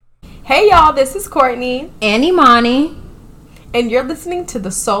Hey y'all, this is Kourtney and Imani, and you're listening to the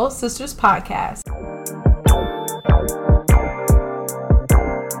Soul Sisters Podcast.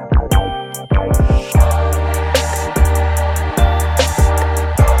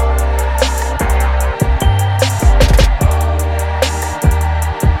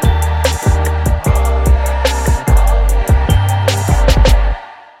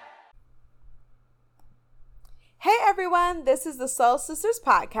 Hey everyone, this is the Soul Sisters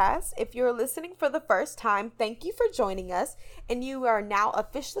Podcast. If you're listening for the first time, thank you for joining us, and you are now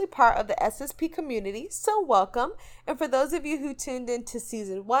officially part of the SSP community, so welcome. And for those of you who tuned into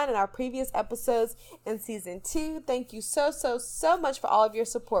Season 1 and our previous episodes in Season 2, thank you so much for all of your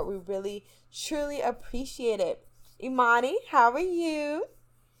support. We really, truly appreciate it. Imani, how are you?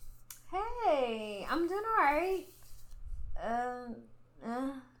 Hey, I'm doing alright.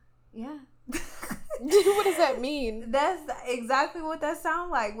 Yeah. What does that mean? That's exactly what that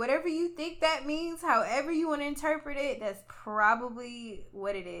sounds like. Whatever you think that means, however you want to interpret it, that's probably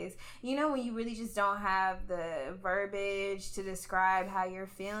what it is. You know, when you really just don't have the verbiage to describe how you're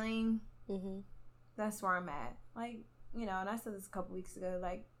feeling, that's where I'm at. Like, you know, and I said this a couple weeks ago,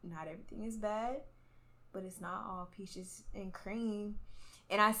 like, not everything is bad, but it's not all peaches and cream.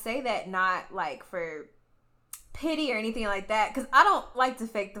 And I say that not like for pity or anything like that, because I don't like to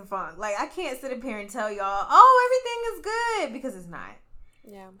fake the funk. Like, I can't sit up here and tell y'all, oh, everything is good, because it's not.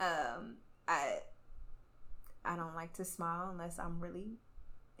 Yeah. I don't like to smile unless I'm really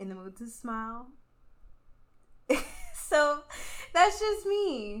in the mood to smile. So that's just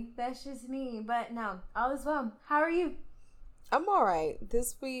me. But no, all is well. How are you? I'm all right.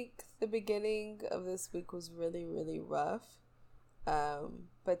 This week, the beginning of this week was really, really rough.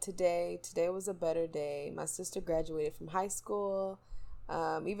 But today was a better day. My sister graduated from high school.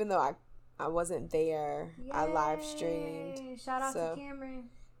 Even though I wasn't there, yay! I live streamed. Shout out to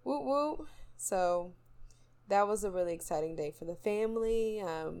Cameron. Woo woo. So that was a really exciting day for the family.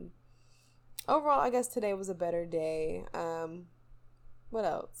 Overall, I guess today was a better day. What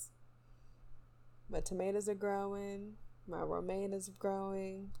else? My tomatoes are growing. My romaine is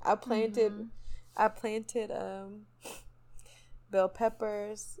growing. I planted bell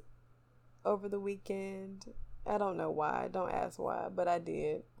peppers over the weekend. I don't know why. Don't ask why, but I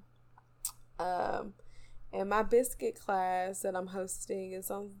did. And my biscuit class that I'm hosting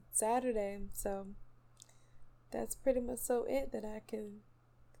is on Saturday, so that's pretty much it that I can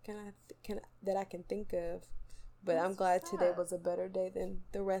think of. But I'm glad today was a better day than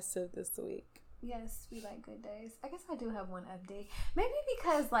the rest of this week. Yes, we like good days. I guess I do have one update. Maybe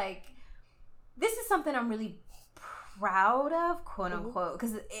because like this is something I'm really proud of, quote unquote,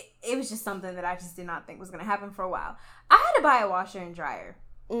 because it was just something that I just did not think was going to happen for a while. I had to buy a washer and dryer.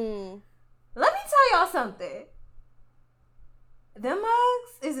 Let me tell y'all something. Them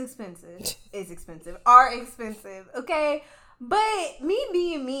mugs is expensive. Are expensive, okay? But me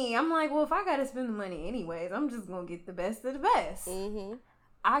being me, I'm like, well, if I got to spend the money anyways, I'm just going to get the best of the best.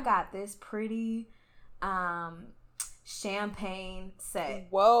 I got this pretty champagne set.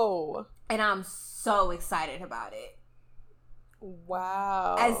 Whoa. And I'm so excited about it.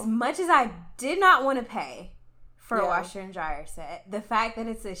 Wow. As much as I did not want to pay for a washer and dryer set, the fact that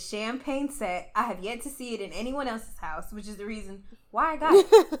it's a champagne set, I have yet to see it in anyone else's house, which is the reason why I got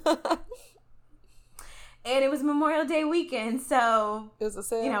it. And it was Memorial Day weekend, so it was a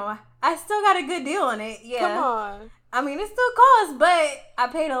sale. You know, I still got a good deal on it. Yeah. Come on. I mean, it still costs, but I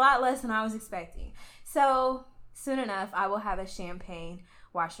paid a lot less than I was expecting. So soon enough, I will have a champagne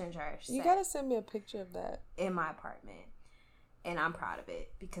washer and dryer set. You gotta send me a picture of that. In my apartment. And I'm proud of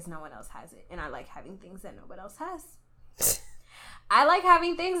it because no one else has it. And I like having things that nobody else has. I like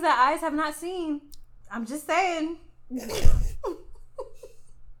having things that eyes have not seen. I'm just saying.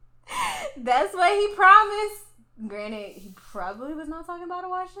 That's what he promised. Granted, he probably was not talking about a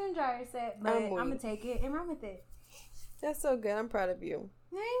washer and dryer set, but I'm going to take it and run with it. That's so good. I'm proud of you.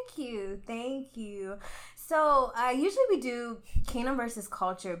 Thank you. So, usually we do Kingdom versus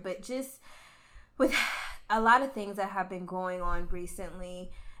Culture, but just with a lot of things that have been going on recently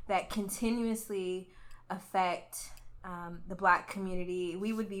that continuously affect the Black community,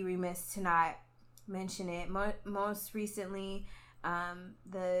 we would be remiss to not mention it. Most recently,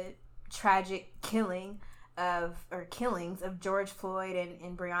 the tragic killings of George Floyd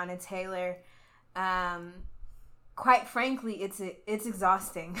and Breonna Taylor. Quite frankly, it's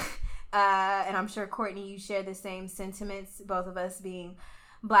exhausting. And I'm sure, Kourtney, you share the same sentiments, both of us being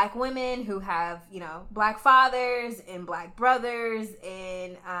Black women who have, you know, Black fathers and Black brothers.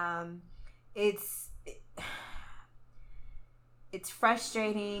 And it's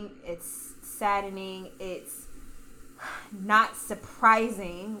frustrating. It's saddening. It's not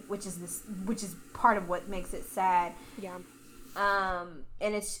surprising, which is part of what makes it sad. Yeah.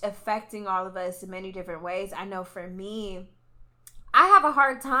 And it's affecting all of us in many different ways. I know for me, I have a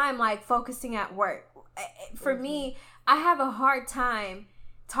hard time like focusing at work. For me, I have a hard time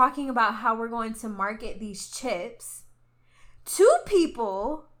talking about how we're going to market these chips to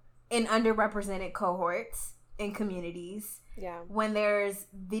people in underrepresented cohorts and communities. Yeah. When there's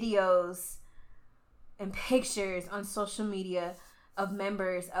videos and pictures on social media of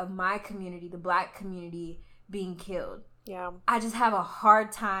members of my community, the Black community, being killed. Yeah. I just have a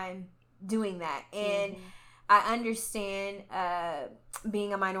hard time doing that. And I understand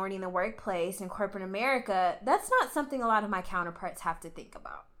being a minority in the workplace in corporate America, that's not something a lot of my counterparts have to think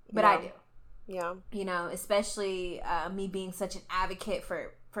about. But I do. Yeah. You know, especially me being such an advocate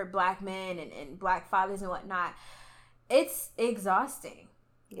for Black men and Black fathers and whatnot. It's exhausting.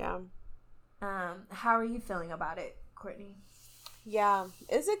 Yeah. How are you feeling about it, Kourtney? Yeah,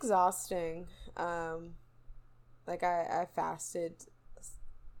 it's exhausting. Like I fasted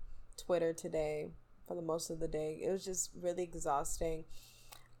Twitter today for the most of the day. It was just really exhausting.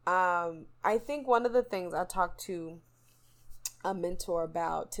 I think one of the things I talked to a mentor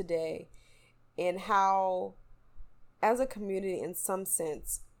about today, and how as a community, in some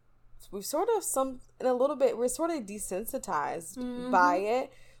sense, we're sort of desensitized by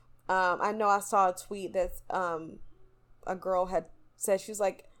it. I know I saw a tweet that a girl had said, she was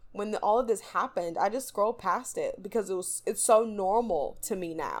like, when all of this happened, I just scrolled past it because it's so normal to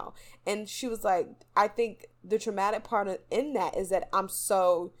me now. And she was like, I think the traumatic part in that is that I'm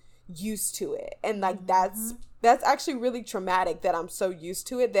so used to it. And like, that's actually really traumatic, that I'm so used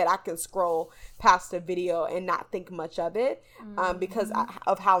to it that I can scroll past a video and not think much of it because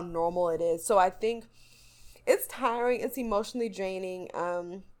of how normal it is. So I think it's tiring. It's emotionally draining.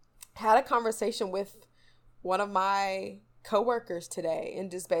 Had a conversation with one of my coworkers today,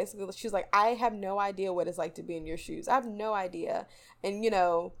 and just basically she was like, I have no idea what it's like to be in your shoes. I have no idea. And, you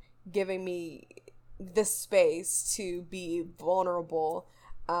know, giving me the space to be vulnerable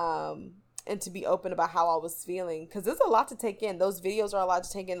and to be open about how I was feeling, because there's a lot to take in. Those videos are a lot to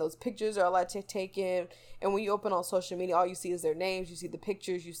take in. Those pictures are a lot to take in. And when you open on social media, all you see is their names. You see the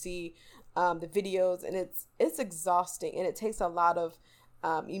pictures. You see the videos, and it's exhausting, and it takes a lot of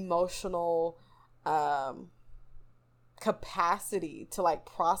emotional capacity to like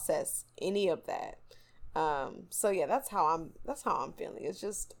process any of that. So yeah, that's how I'm feeling. It's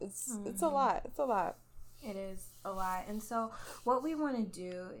just it's a lot. It's a lot. It is a lot. And so what we want to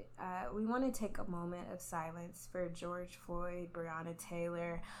do, we want to take a moment of silence for George Floyd, Breonna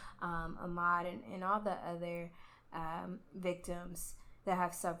Taylor, Ahmaud, and all the other victims that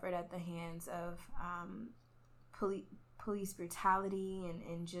have suffered at the hands of police brutality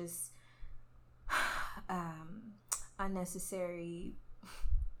and just unnecessary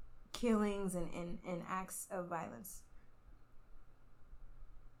killings and acts of violence.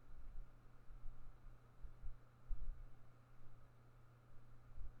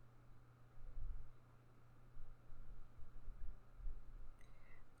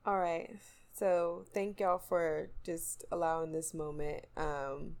 All right. So thank y'all for just allowing this moment.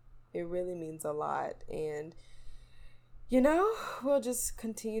 It really means a lot. And, you know, we'll just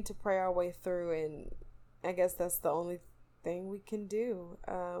continue to pray our way through. And I guess that's the only thing we can do.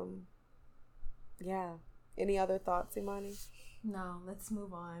 Yeah. Any other thoughts, Imani? No, let's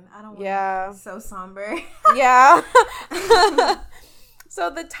move on. I don't want to be so somber. Yeah.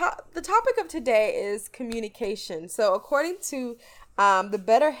 So the topic of today is communication. So according to the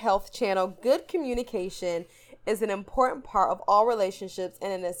Better Health channel, good communication is an important part of all relationships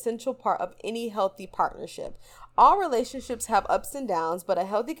and an essential part of any healthy partnership. All relationships have ups and downs, but a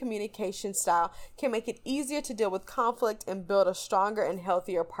healthy communication style can make it easier to deal with conflict and build a stronger and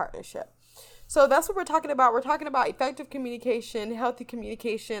healthier partnership. So that's what we're talking about. We're talking about effective communication, healthy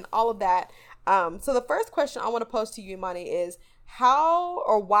communication, all of that. So the first question I want to pose to you, Imani, is how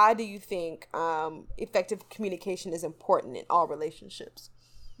or why do you think effective communication is important in all relationships?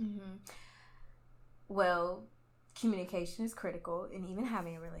 Mm-hmm. Well, communication is critical in even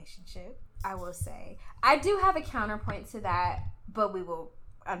having a relationship, I will say. I do have a counterpoint to that, but we will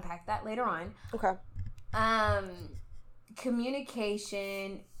unpack that later on. Okay.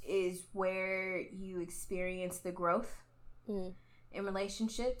 Communication is where you experience the growth in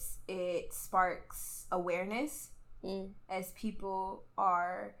relationships. It sparks awareness as people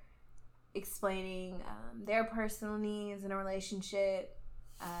are explaining their personal needs in a relationship,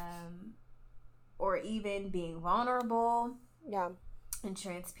 or even being vulnerable and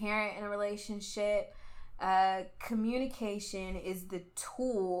transparent in a relationship. Communication is the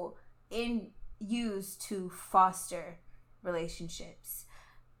tool in used to foster relationships.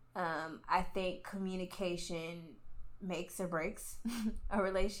 I think communication makes or breaks a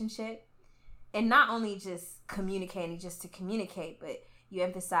relationship. And not only just communicating just to communicate, but you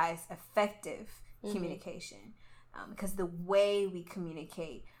emphasize effective communication. Because the way we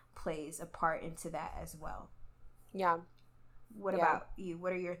communicate plays a part into that as well. Yeah. What about you?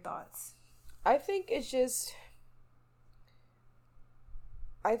 What are your thoughts? I think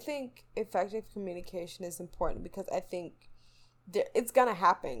effective communication is important because I think it's gonna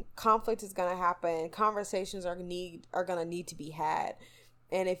happen. Conflict is gonna happen. Conversations are gonna need to be had,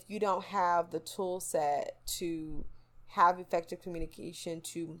 and if you don't have the tool set to have effective communication,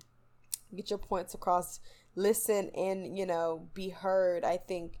 to get your points across, listen, and be heard, I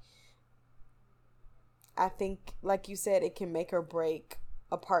think like you said, it can make or break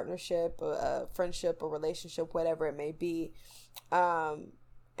a partnership, a friendship, a relationship, whatever it may be.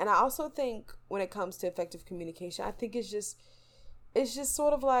 And I also think when it comes to effective communication, I think it's just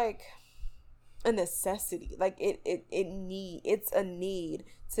sort of like a necessity. Like it's a need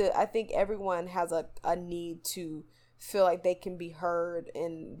to, I think everyone has a need to feel like they can be heard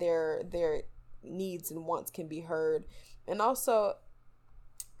and their needs and wants can be heard. And also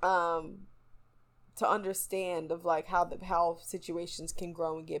to understand of like how situations can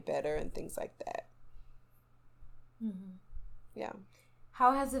grow and get better and things like that. Mm-hmm. Yeah.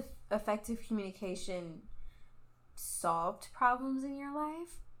 How has effective communication solved problems in your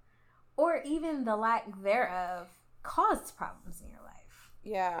life, or even the lack thereof caused problems in your life?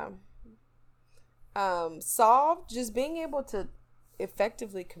 Yeah. Solved, just being able to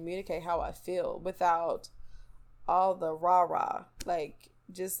effectively communicate how I feel without all the rah-rah. Like,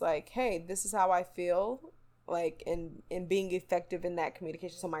 just like, hey, this is how I feel. Like, and being effective in that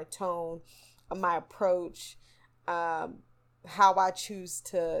communication. So my tone, my approach, how I choose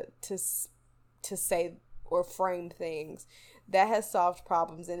to say or frame things, that has solved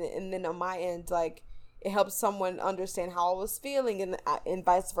problems. And then on my end, like, it helps someone understand how I was feeling, and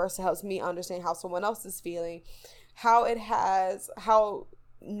vice versa helps me understand how someone else is feeling. How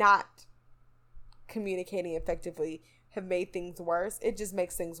not communicating effectively have made things worse. It just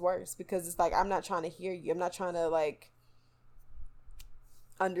makes things worse because it's like, I'm not trying to hear you. I'm not trying to like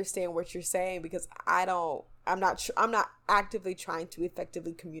understand what you're saying because I'm not actively trying to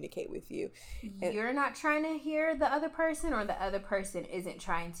effectively communicate with you. And you're not trying to hear the other person, or the other person isn't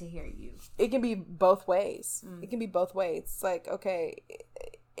trying to hear you. It can be both ways. It can be both ways. It's like, okay,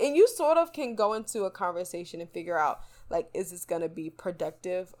 and you sort of can go into a conversation and figure out, like, is this going to be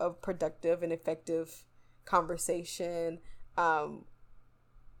productive and effective conversation?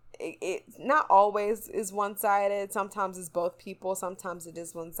 It not always is one-sided. Sometimes it's both people. Sometimes it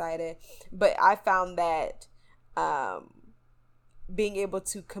is one-sided. But I found that being able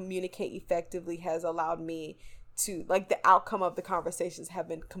to communicate effectively has allowed me to, like, the outcome of the conversations have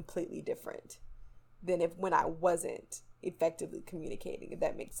been completely different than when I wasn't effectively communicating, if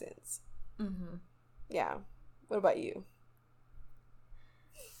that makes sense. Mm-hmm. Yeah. What about you?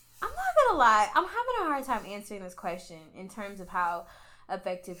 I'm not gonna lie, I'm having a hard time answering this question in terms of how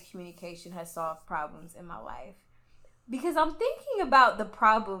effective communication has solved problems in my life, because I'm thinking about the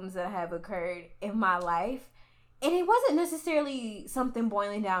problems that have occurred in my life, and it wasn't necessarily something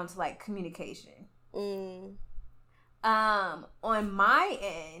boiling down to like communication. On my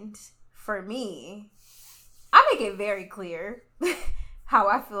end, for me, I make it very clear how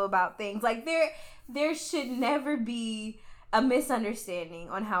I feel about things. Like, there should never be a misunderstanding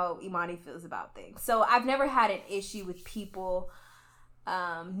on how Imani feels about things. So I've never had an issue with people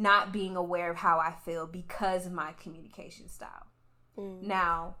not being aware of how I feel because of my communication style.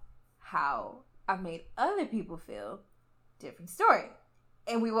 Now, how I've made other people feel, different story.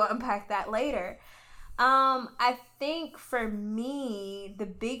 And we will unpack that later. I think for me, the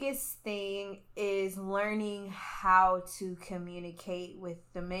biggest thing is learning how to communicate with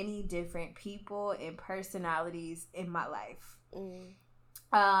the many different people and personalities in my life.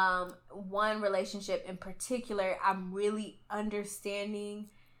 One relationship in particular, I'm really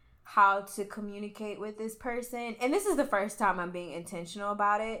understanding how to communicate with this person. And this is the first time I'm being intentional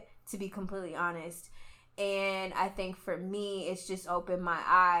about it, to be completely honest. And I think for me, it's just opened my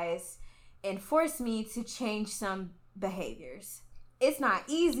eyes and forced me to change some behaviors. It's not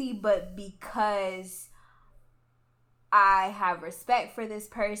easy, but because I have respect for this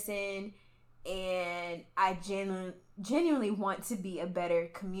person and I genuinely want to be a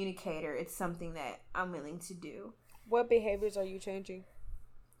better communicator, it's something that I'm willing to do. What behaviors are you changing?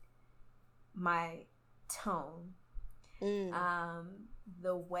 My tone.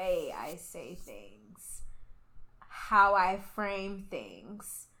 The way I say things. How I frame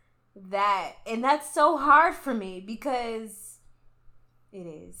things. and that's so hard for me because it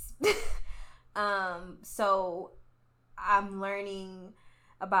is. So I'm learning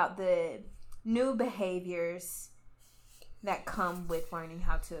about the new behaviors that come with learning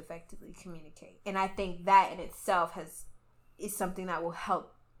how to effectively communicate. And I think that in itself is something that will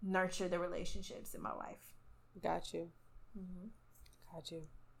help nurture the relationships in my life. Got you. Mm-hmm. Got you.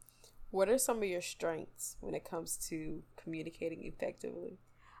 What are some of your strengths when it comes to communicating effectively?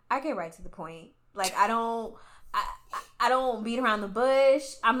 I get right to the point. Like, I don't beat around the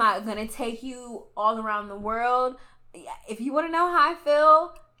bush. I'm not going to take you all around the world. If you want to know how I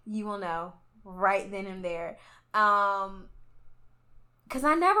feel, you will know right then and there. Because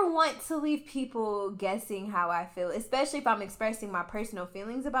I never want to leave people guessing how I feel, especially if I'm expressing my personal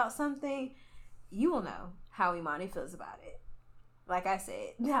feelings about something. You will know how Imani feels about it. Like I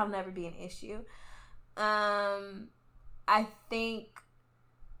said, that'll never be an issue. I think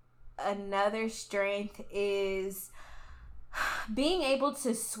another strength is being able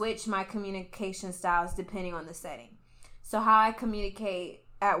to switch my communication styles depending on the setting. So how I communicate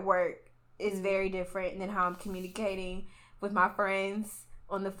at work is very different than how I'm communicating with my friends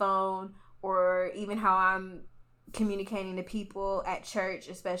on the phone, or even how I'm communicating to people at church,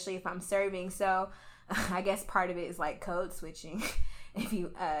 especially if I'm serving. So I guess part of it is like code switching, if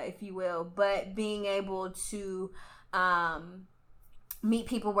you will. But being able to meet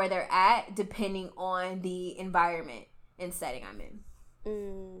people where they're at, depending on the environment and setting I'm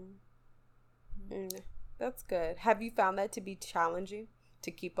in. That's good. Have you found that to be challenging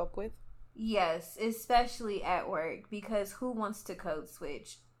to keep up with? Yes, especially at work, because who wants to code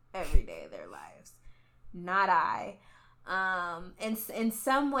switch every day of their lives? Not I. And in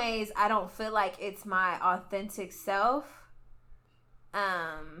some ways, I don't feel like it's my authentic self.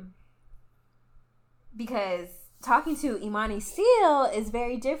 Because talking to Imani Steele is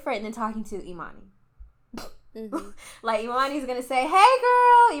very different than talking to Imani. Mm-hmm. Like, Imani's gonna say, "Hey,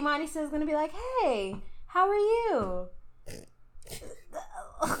 girl." Imani Steele's gonna be like, "Hey, how are you?"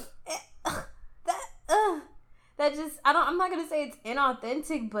 That just, I'm not gonna say it's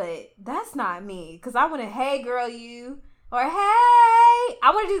inauthentic, but that's not me. Cause I want to, "Hey, girl, you," or "Hey,"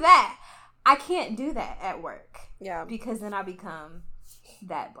 I want to do that. I can't do that at work. Yeah. Because then I become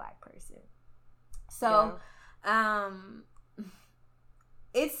that black person. So,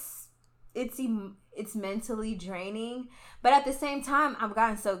 it's mentally draining, but at the same time, I've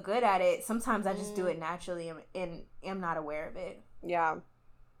gotten so good at it. Sometimes I just do it naturally and am not aware of it. Yeah.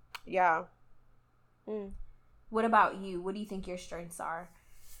 Yeah. What about you? What do you think your strengths are?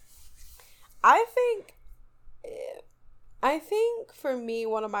 I think for me,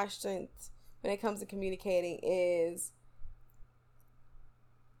 one of my strengths when it comes to communicating is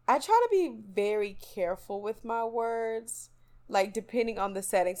I try to be very careful with my words, like depending on the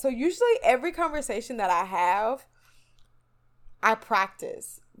setting. So usually every conversation that I have, I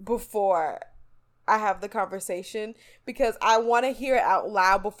practice before I have the conversation, because I want to hear it out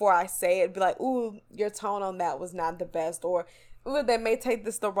loud before I say it. Be like, "Ooh, your tone on that was not the best," or "Ooh, they may take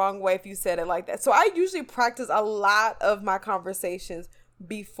this the wrong way if you said it like that." So I usually practice a lot of my conversations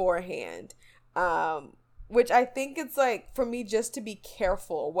beforehand, which I think it's like for me just to be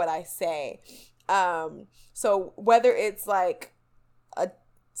careful what I say. So whether it's like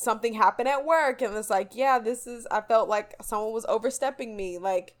something happened at work and it's like, I felt like someone was overstepping me,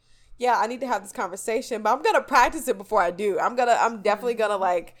 like, yeah, I need to have this conversation, but I'm going to practice it before I do. I'm definitely going to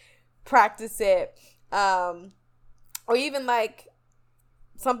like practice it. Or even like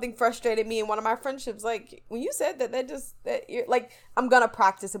something frustrated me in one of my friendships. Like when you said that you're like, I'm going to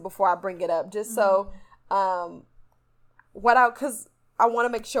practice it before I bring it up, just so, cause I want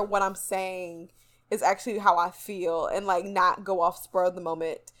to make sure what I'm saying is actually how I feel and like not go off spur of the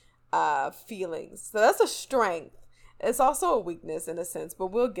moment, feelings. So that's a strength. It's also a weakness in a sense, but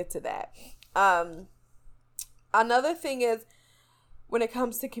we'll get to that. Another thing is when it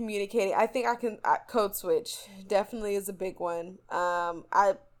comes to communicating, I think code switch definitely is a big one.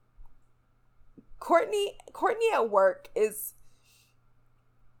 Kourtney at work is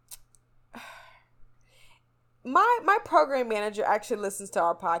my program manager actually listens to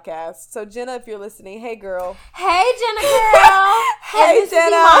our podcast. So Jenna, if you're listening, hey girl. Hey Jenna girl. Hey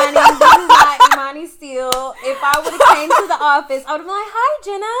Jenna. Is Imani. This is not Imani Steele. If I would have came to the office, I would have been like, "Hi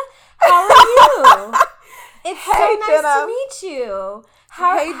Jenna, how are you? It's so nice Jenna. to meet you.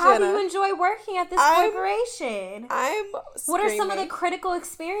 How do you enjoy working at this corporation? I'm screaming. What are some of the critical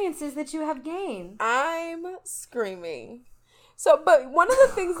experiences that you have gained?" I'm screaming. So, but one of the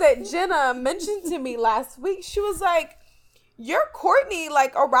things that Jenna mentioned to me last week, she was like, "You're Kourtney,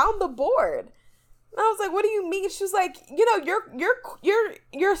 like, around the board." And I was like, what do you mean? She was like, you know,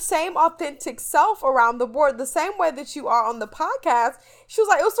 your same authentic self around the board, the same way that you are on the podcast. She was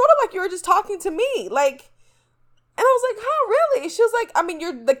like, it was sort of like you were just talking to me. Like, and I was like, huh, really? She was like, I mean,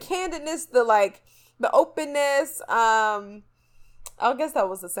 you're the candidness, the openness. I guess that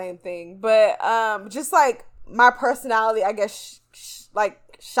was the same thing. But just like my personality, I guess, like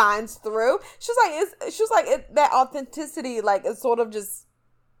shines through. She was like, that authenticity, like, it's sort of just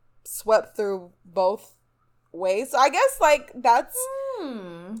swept through both ways. So I guess like that's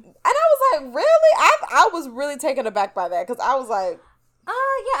and I was like, really? I was really taken aback by that, because I was like,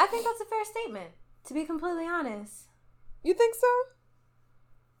 yeah, I think that's a fair statement, to be completely honest. You think so?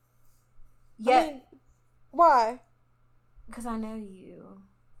 Yeah. I mean, why? Because I know you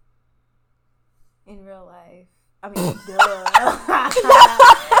in real life. I mean, duh.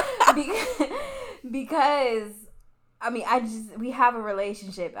 because I mean, we have a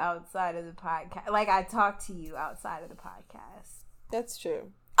relationship outside of the podcast. Like, I talk to you outside of the podcast. That's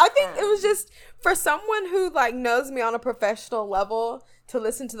true. I think it was just for someone who like knows me on a professional level to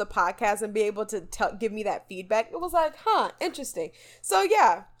listen to the podcast and be able to give me that feedback. It was like, huh, interesting. So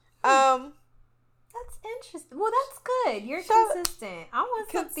yeah, that's interesting. Well, that's good. You're consistent. I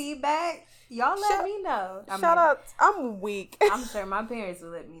want some feedback. Y'all let me know. Shout out. I'm weak. I'm sure my parents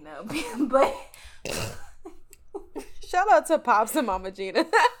will let me know, but. Shout out to Pops and Mama Gina.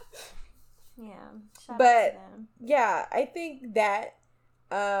 Yeah. Shout out to them. Yeah, I think that,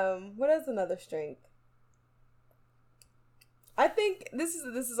 what is another strength? I think this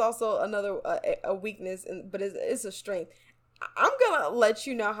is also another a weakness, but it's a strength. I'm gonna let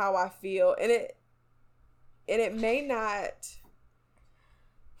you know how I feel, and it may not.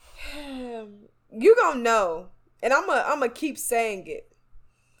 You gonna know, and I'm gonna keep saying it,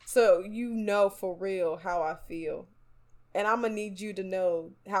 so you know for real how I feel. And I'm going to need you to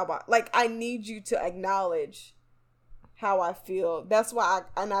know I need you to acknowledge how I feel. That's why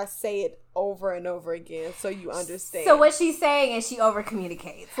I say it over and over again so you understand. So what she's saying is she over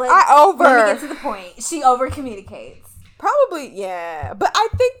communicates. Let me get to the point. She over communicates. Probably, yeah. But I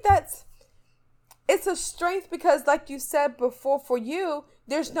think it's a strength because, like you said before, for you,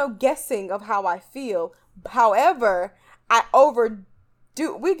 there's no guessing of how I feel. However, I overdo.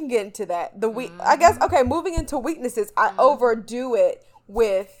 We can get into that. I guess, okay, moving into weaknesses, I overdo it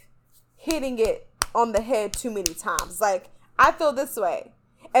with hitting it on the head too many times. Like, I feel this way.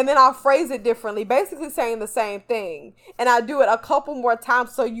 And then I'll phrase it differently, basically saying the same thing. And I do it a couple more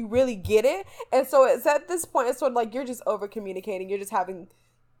times so you really get it. And so it's at this point, it's sort of like you're just over communicating. You're just having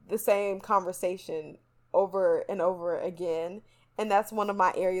the same conversation over and over again. And that's one of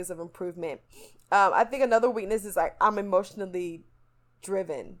my areas of improvement. I think another weakness is like I'm emotionally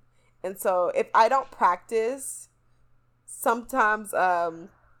driven. And so if I don't practice, sometimes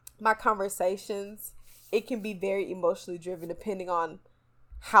my conversations, it can be very emotionally driven depending on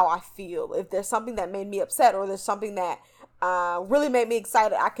how I feel. If there's something that made me upset or there's something that really made me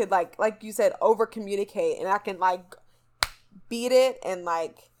excited, I could like you said, over communicate, and I can like beat it, and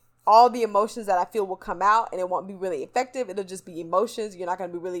like all the emotions that I feel will come out, and it won't be really effective. It'll just be emotions. You're not going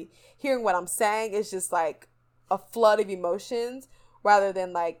to be really hearing what I'm saying. It's just like a flood of emotions rather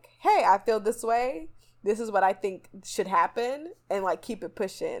than like, hey, I feel this way. This is what I think should happen, and like keep it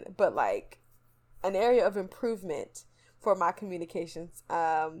pushing. But like an area of improvement for my communications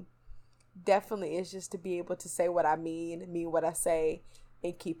definitely is just to be able to say what I mean what I say,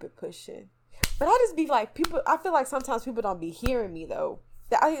 and keep it pushing. But I just be like, I feel like sometimes people don't be hearing me though.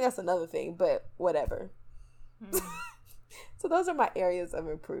 I think that's another thing, but whatever. So those are my areas of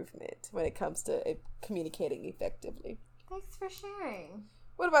improvement when it comes to communicating effectively. Thanks for sharing.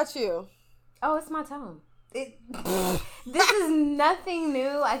 What about you? Oh, it's my tone. This is nothing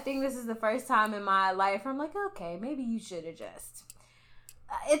new. I think this is the first time in my life where I'm like, okay, maybe you should adjust.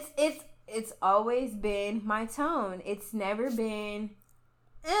 It's always been my tone. It's never been,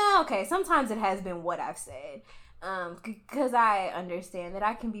 okay, sometimes it has been what I've said. Because I understand that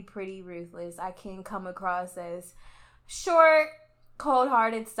I can be pretty ruthless. I can come across as short,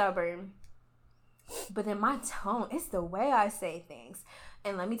 cold-hearted, stubborn. But then my tone, it's the way I say things.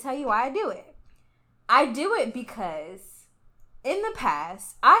 And let me tell you why I do it. I do it because in the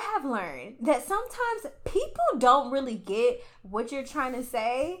past, I have learned that sometimes people don't really get what you're trying to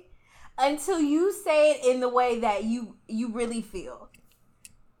say until you say it in the way that you really feel.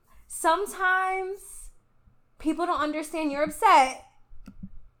 Sometimes people don't understand you're upset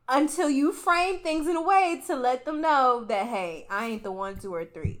until you frame things in a way to let them know that, hey, I ain't the 1, 2, or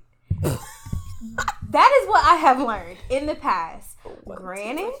 3. That is what I have learned in the past.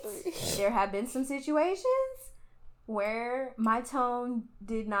 Granted, there have been some situations where my tone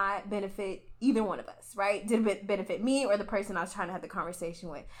did not benefit either one of us, right? Didn't benefit me or the person I was trying to have the conversation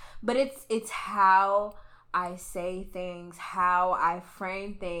with. But it's how I say things, how I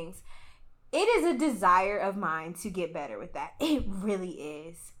frame things. It is a desire of mine to get better with that. It really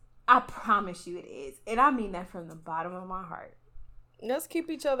is. I promise you it is. And I mean that from the bottom of my heart. Let's keep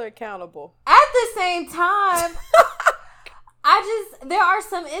each other accountable. At the same time, there are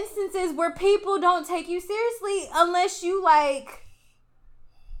some instances where people don't take you seriously unless you say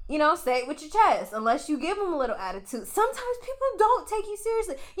it with your chest, unless you give them a little attitude. Sometimes people don't take you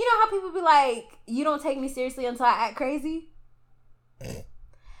seriously. You know how people be like, you don't take me seriously until I act crazy?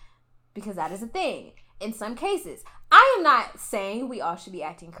 Because that is a thing. In some cases, I am not saying we all should be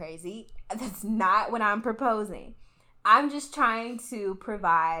acting crazy. That's not what I'm proposing. I'm just trying to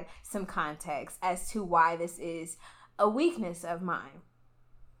provide some context as to why this is a weakness of mine.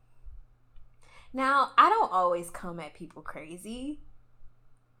 Now, I don't always come at people crazy.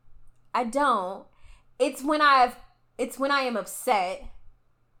 I don't. It's when I am upset,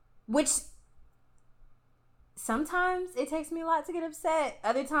 which sometimes it takes me a lot to get upset.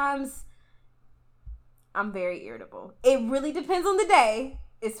 Other times I'm very irritable. It really depends on the day,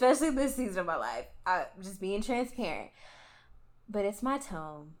 especially this season of my life. I'm just being transparent. But it's my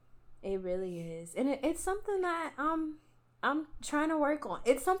tone. It really is. And it's something that I'm trying to work on.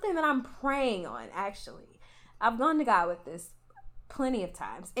 It's something that I'm praying on, actually. I've gone to God with this plenty of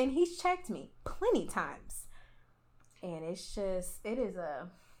times. And he's checked me plenty times. And it's just, it is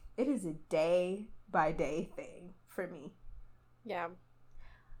a day by day thing for me. Yeah.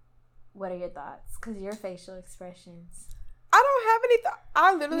 What are your thoughts? Because your facial expressions. I don't have any.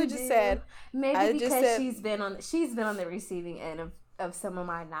 I literally just said. Maybe because she's been on the receiving end of some of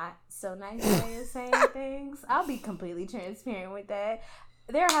my not so nice way of saying things. I'll be completely transparent with that.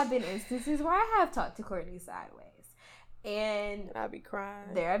 There have been instances where I have talked to Kourtney sideways, and I'll be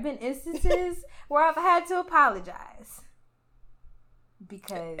crying. There have been instances where I've had to apologize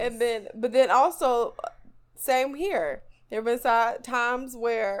because. But then also, same here. There have been times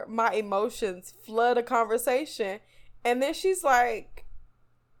where my emotions flood a conversation, and then she's like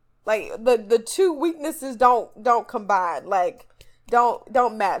the two weaknesses don't combine. Like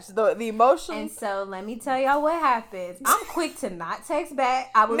don't match the emotions. And so let me tell y'all what happens. I'm quick to not text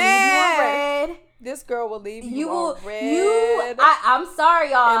back. I will leave you on red. This girl will leave you on red. I'm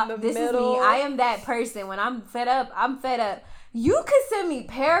sorry, y'all. This is me. I am that person. When I'm fed up, I'm fed up. You can send me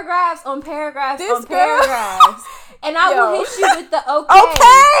paragraphs on paragraphs on paragraphs. And I will hit you with the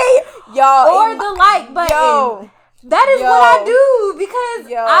okay. Y'all. Or the like button. That is what I do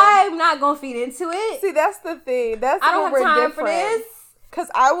because I'm not going to feed into it. See, that's the thing. That's I don't where have we're time different. for this. Because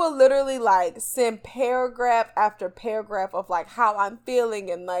I will literally send paragraph after paragraph of how I'm feeling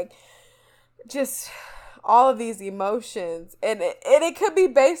and just all of these emotions. And it could be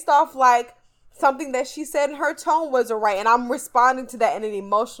based off something that she said and her tone wasn't right. And I'm responding to that in an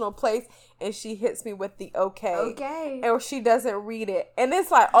emotional place. And she hits me with the okay. Or she doesn't read it. And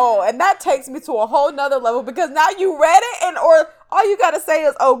it's and that takes me to a whole nother level because now you read it or all you got to say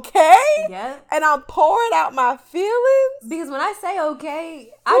is okay. Yeah. And I'm pouring out my feelings. Because when I say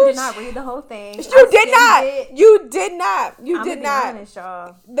okay, I did not read the whole thing. You did not. You did not. I'm gonna be honest,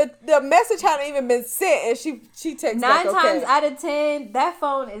 y'all. The message hadn't even been sent and she texts 9 times out of 10, that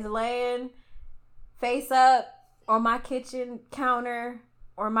phone is laying face up on my kitchen counter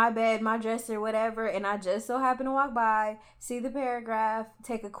or my bed, my dresser, whatever, and I just so happen to walk by, see the paragraph,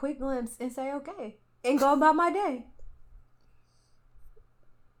 take a quick glimpse, and say okay, and go about my day.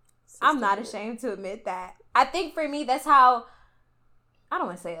 I'm not ashamed to admit that. I think for me, that's how, I don't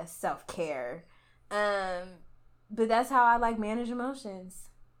want to say a self-care, but that's how I manage emotions.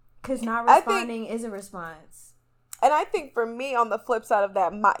 Because not responding is a response. And I think for me, on the flip side of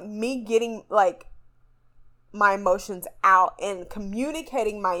that, me getting my emotions out and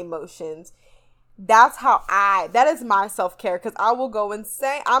communicating my emotions, that is my self-care. Because I will go and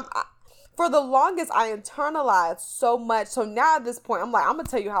say, for the longest I internalized so much, so now at this point I'm gonna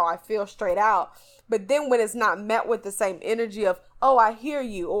tell you how I feel straight out. But then when it's not met with the same energy of, oh, I hear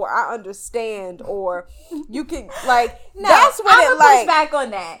you, or I understand, or you can that's when I'm gonna push back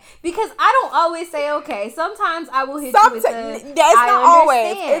on that because I don't always say okay. Sometimes I will hit you with the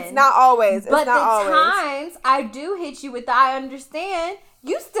It's not always. But times I do hit you with the I understand,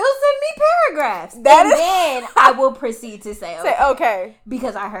 you still send me paragraphs. Then I will proceed to say okay. Say okay.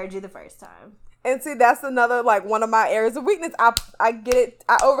 Because I heard you the first time. And see, that's another, one of my areas of weakness. I get it.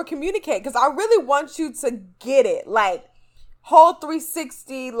 I over communicate because I really want you to get it. Whole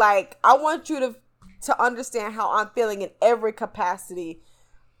 360. I want you to understand how I'm feeling in every capacity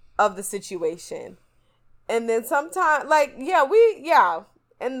of the situation. And then sometimes, like,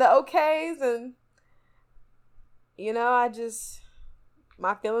 and the okays, and, you know,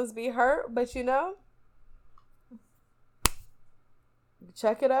 my feelings be hurt, but, you know,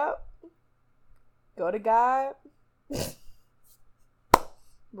 check it out. Go to God.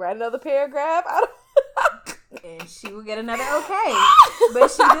 Write another paragraph. And she will get another okay.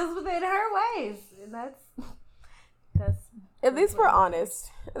 But she deals with it her ways. And that's At least we're honest.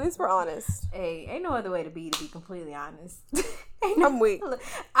 Hey, ain't no other way to be completely honest. I'm weak.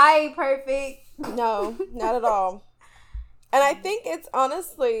 I ain't perfect. No, not at all. And I think it's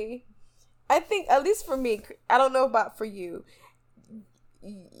honestly, at least for me, I don't know about for you,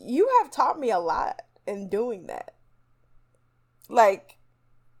 you have taught me a lot in doing that. Like,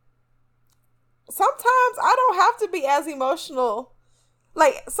 sometimes I don't have to be as emotional.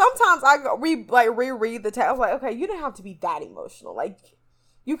 Like, sometimes I reread the text. I was like, okay, you didn't have to be that emotional. Like,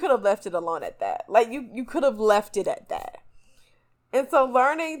 you could have left it alone at that. Like, you could have left it at that. And so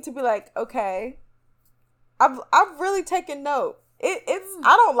learning to be like, okay, I've really taken note. It's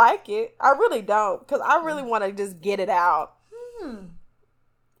I don't like it. I really don't, because I really want to just get it out.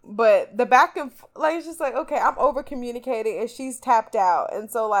 But the back and like, it's just like, okay, I'm over communicating and she's tapped out, and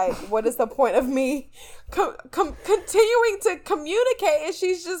so like, what is the point of me continuing to communicate and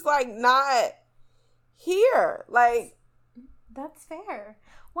she's just like not here? Like, that's fair.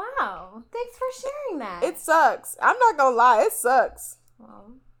 Wow, thanks for sharing that. It sucks. I'm not gonna lie, it sucks.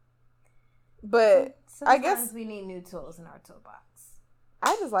 Well, but sometimes I guess we need new tools in our toolbox.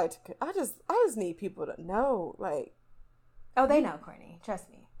 I just need people to know, like, oh, they know, Kourtney. Trust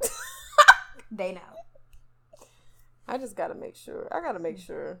me. They know. I just gotta make sure.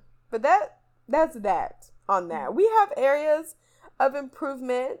 But that's that on that. We have areas of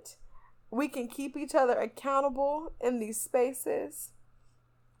improvement. We can keep each other accountable in these spaces.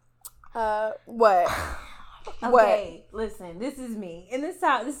 What? Okay, listen, this is me. And this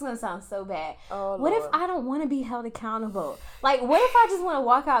is gonna sound so bad. Oh, what Lord. if I don't want to be held accountable? Like, what if I just want to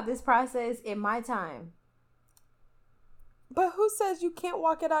walk out this process in my time? But who says you can't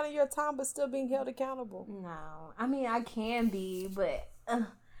walk it out in your time but still being held accountable? No. I mean, I can be, but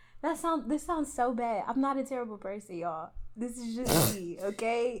this sounds so bad. I'm not a terrible person, y'all. This is just me,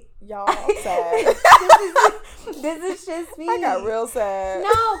 okay? Y'all, I'm sad. This is just me. I got real sad.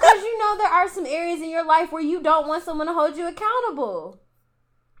 No, because you know there are some areas in your life where you don't want someone to hold you accountable.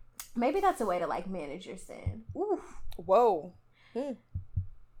 Maybe that's a way to, like, manage your sin. Oof. Whoa.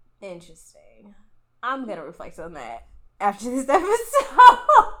 Interesting. I'm going to reflect on that after this episode.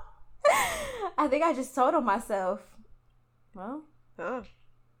 I think I just told on myself. Well. Huh.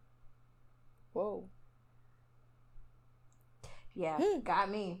 Whoa. Yeah,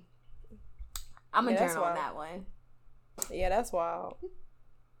 got me. I'm going to journal on that one. Yeah, that's wild.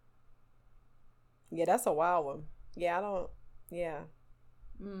 Yeah, that's a wild one. Yeah,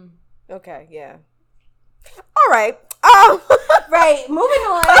 Okay, yeah. All right. Right, moving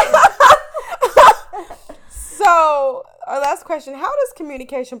on. So, our last question, how does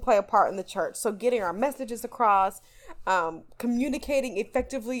communication play a part in the church? So, getting our messages across, communicating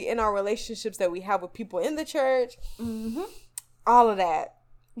effectively in our relationships that we have with people in the church, all of that.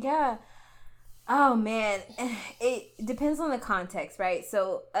 Yeah. Oh, man. It depends on the context, right?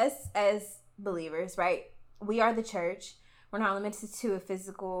 So, us as believers, right, we are the church. We're not limited to a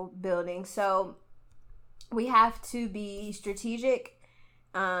physical building. So, we have to be strategic.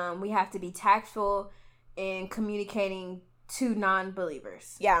 We have to be tactful in communicating to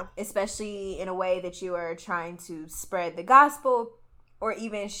non-believers. Yeah. Especially in a way that you are trying to spread the gospel or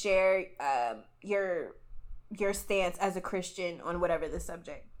even share your stance as a Christian on whatever the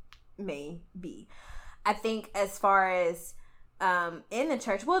subject may be. I think as far as in the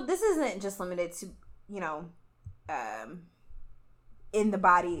church, well, this isn't just limited to, in the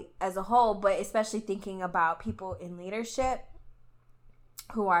body as a whole, but especially thinking about people in leadership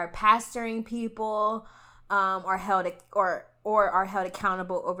who are pastoring people, are held or are held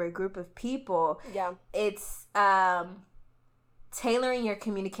accountable over a group of people. Yeah. It's tailoring your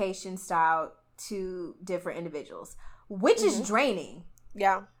communication style to different individuals, which is draining.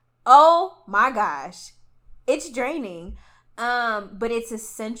 Yeah. Oh my gosh. It's draining. But it's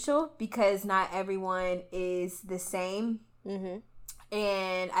essential because not everyone is the same. Mm-hmm.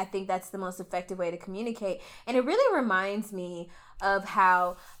 And I think that's the most effective way to communicate. And it really reminds me of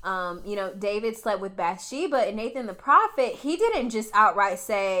how, David slept with Bathsheba, and Nathan the prophet, he didn't just outright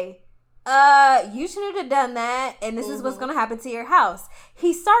say, you shouldn't have done that, and this is what's going to happen to your house.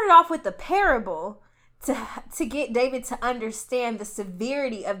 He started off with a parable to get David to understand the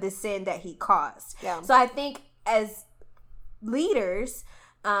severity of the sin that he caused. Yeah. So I think as leaders,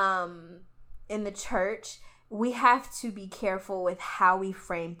 in the church, we have to be careful with how we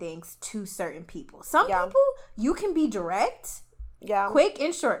frame things to certain people. Some people you can be direct, quick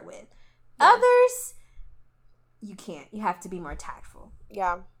and short with. Others, you can't. You have to be more tactful.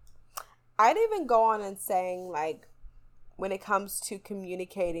 Yeah. I'd even go on and saying, like, when it comes to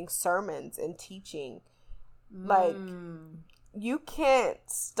communicating sermons and teaching, like, you can't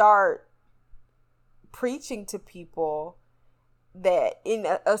start preaching to people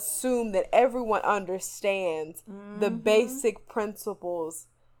assume that everyone understands the basic principles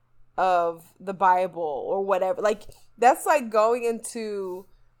of the Bible or whatever. Like, that's like going into,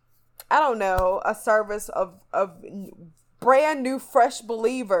 I don't know, a service of brand new fresh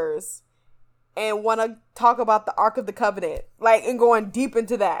believers and want to talk about the Ark of the Covenant, like, and going deep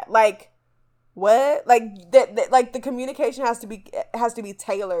into that. Like, what? Like, that like, the communication has to be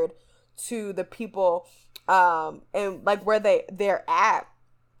tailored to the people and like where they're at.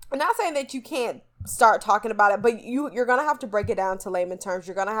 I'm not saying that you can't start talking about it, but you're gonna have to break it down to layman terms.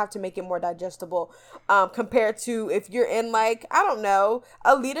 You're gonna have to make it more digestible compared to if you're in, like, I don't know,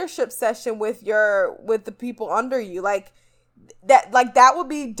 a leadership session with the people under you. Like, that would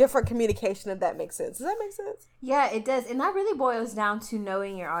be different communication, if that makes sense. Does that make sense? Yeah, it does. And that really boils down to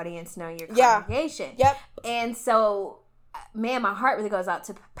knowing your audience, knowing your congregation. Yep. And so, man, my heart really goes out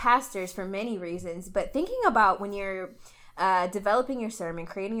to pastors for many reasons. But thinking about when you're developing your sermon,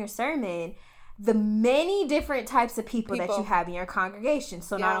 creating your sermon, the many different types of people that you have in your congregation.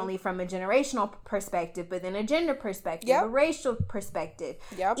 So not only from a generational perspective, but then a gender perspective, a racial perspective,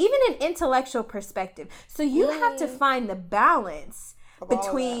 even an intellectual perspective. So you have to find the balance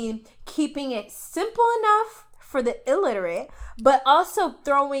between keeping it simple enough for the illiterate, but also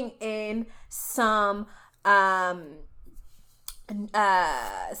throwing in some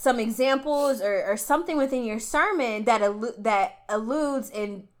examples or something within your sermon that alludes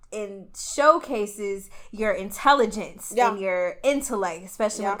and showcases your intelligence and your intellect,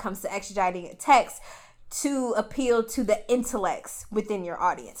 especially when it comes to exegeting a text, to appeal to the intellects within your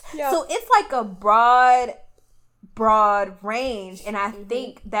audience. So it's like a broad range, and I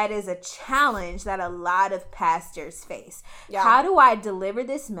think that is a challenge that a lot of pastors face. How do I deliver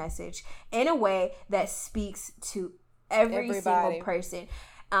this message in a way that speaks to every single person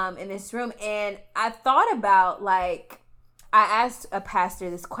in this room? And I thought about, like, I asked a pastor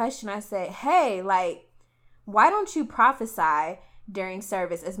this question. I said, hey, like, why don't you prophesy during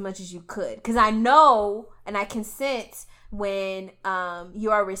service as much as you could? Because I know and I can sense when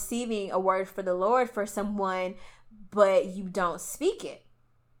you are receiving a word for the Lord for someone, but you don't speak it.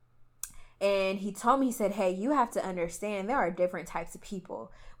 And he told me, he said, hey, you have to understand there are different types of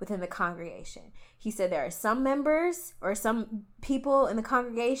people within the congregation. He said there are some members or some people in the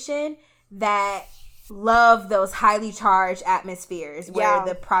congregation that love those highly charged atmospheres where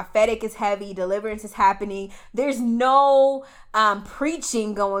the prophetic is heavy, deliverance is happening. There's no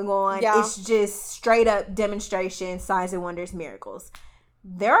preaching going on. It's just straight up demonstration, signs and wonders, miracles.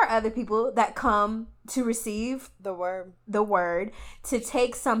 There are other people that come to receive the word, to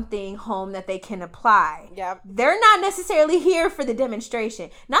take something home that they can apply. They're not necessarily here for the demonstration.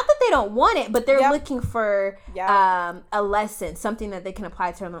 Not that they don't want it, but they're looking for a lesson, something that they can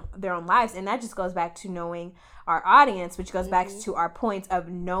apply to their own lives. And that just goes back to knowing our audience, which goes back to our point of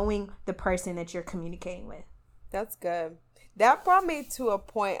knowing the person that you're communicating with. That's good. That brought me to a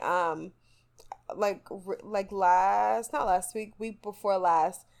point, week before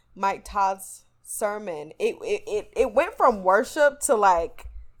last, Mike Todd's sermon. It went from worship to, like,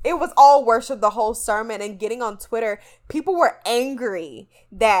 it was all worship the whole sermon. And getting on Twitter, people were angry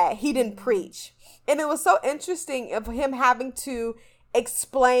that he didn't preach, and it was so interesting of him having to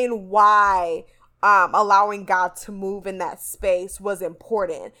explain why allowing God to move in that space was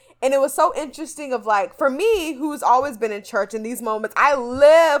important. And it was so interesting of, like, for me, who's always been in church in these moments, I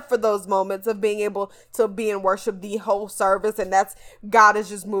live for those moments of being able to be in worship the whole service, and that's God is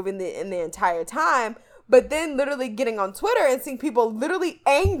just moving in the entire time. But then literally getting on Twitter and seeing people literally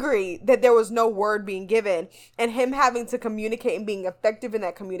angry that there was no word being given, and him having to communicate and being effective in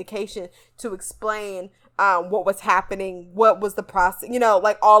that communication to explain what was happening, what was the process,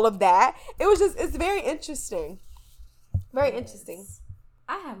 like all of that. It's very interesting. Very interesting.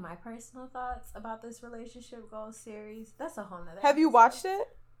 I have my personal thoughts about this relationship goals series. That's a whole nother Have you watched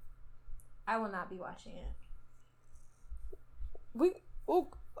it? I will not be watching it.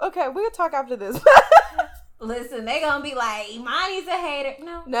 Okay, we'll talk after this. Listen, they gonna be like, Imani's a hater.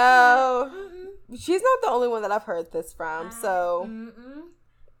 No. She's not the only one that I've heard this from, so.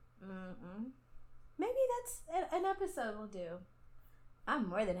 Maybe that's an episode we'll do. I'm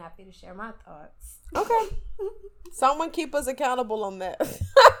more than happy to share my thoughts. Okay. Someone keep us accountable on that.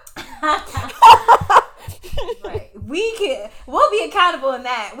 Right. We'll be accountable in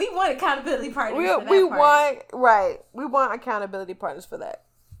that. We want accountability partners for that part. We want accountability partners for that.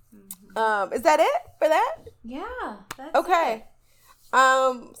 Mm-hmm. Is that it for that? Yeah. That's okay.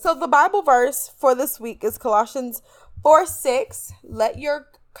 It. So the Bible verse for this week is Colossians 4:6. Let your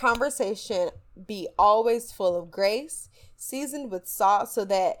conversation be always full of grace, seasoned with salt, so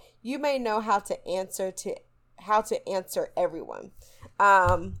that you may know how to answer everyone.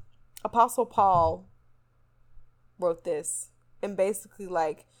 Apostle Paul wrote this and basically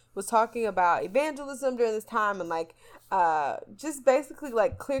was talking about evangelism during this time and just basically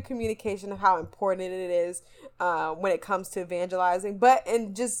clear communication of how important it is when it comes to evangelizing, but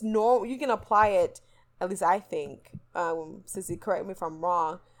in just normal, you can apply it, at least I think, Sissy, correct me if I'm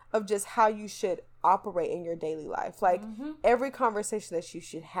wrong, of just how you should operate in your daily life. Every conversation that you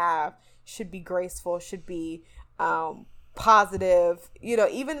should have should be graceful, should be positive,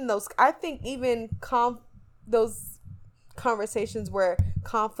 even in those, I think even those conversations where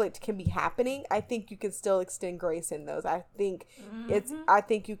conflict can be happening, I think you can still extend grace in those. I think I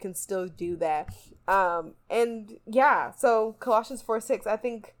think you can still do that. So Colossians 4:6, I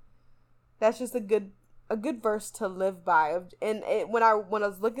think that's just a good verse to live by. And when I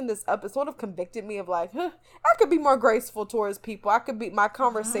was looking this up, it sort of convicted me of I could be more graceful towards people. I could be, my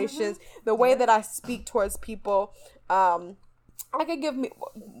conversations, the way that I speak towards people, I could give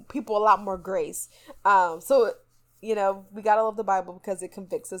people a lot more grace. So we gotta love the Bible because it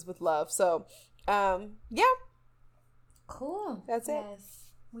convicts us with love. So, cool. That's it. Yes,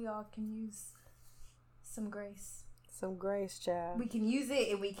 we all can use some grace. Some grace, child. We can use it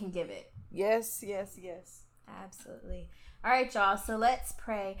and we can give it. Yes. Absolutely. All right, y'all. So let's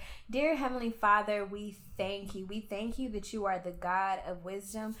pray. Dear Heavenly Father, we thank you. We thank you that you are the God of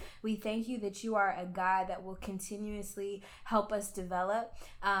wisdom. We thank you that you are a God that will continuously help us develop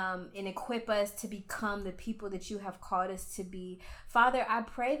and equip us to become the people that you have called us to be. Father, I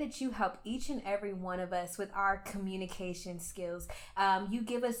pray that you help each and every one of us with our communication skills. You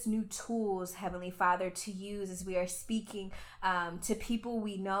give us new tools, Heavenly Father, to use as we are speaking to people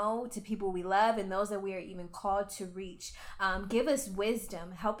we know, to people we love, and those that we are even called to reach. Give us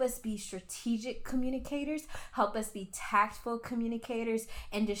wisdom. Help us be strategic communicators. Help us be tactful communicators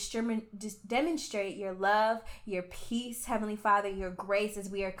and just demonstrate your love, your peace, Heavenly Father, your grace as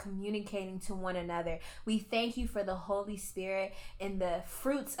we are communicating to one another. We thank you for the Holy Spirit and the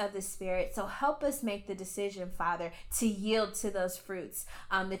fruits of the Spirit. So help us make the decision, Father, to yield to those fruits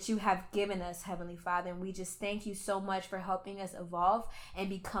that you have given us, Heavenly Father. And we just thank you so much for helping us evolve and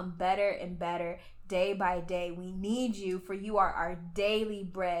become better and better day by day. We need you, for you are our daily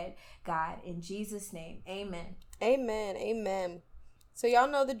bread, God. In Jesus' name, amen. Amen. So y'all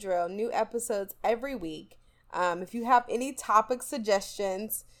know the drill. New episodes every week. If you have any topic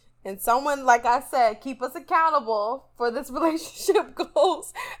suggestions and someone, like I said, keep us accountable for this relationship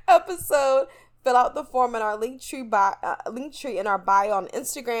goals episode, fill out the form in our link tree in our bio on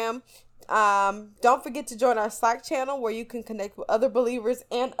Instagram. Don't forget to join our Slack channel where you can connect with other believers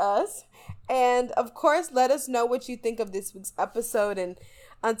and us. And of course, let us know what you think of this week's episode. And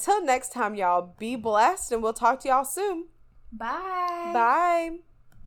until next time, y'all, be blessed, and we'll talk to y'all soon. Bye. Bye.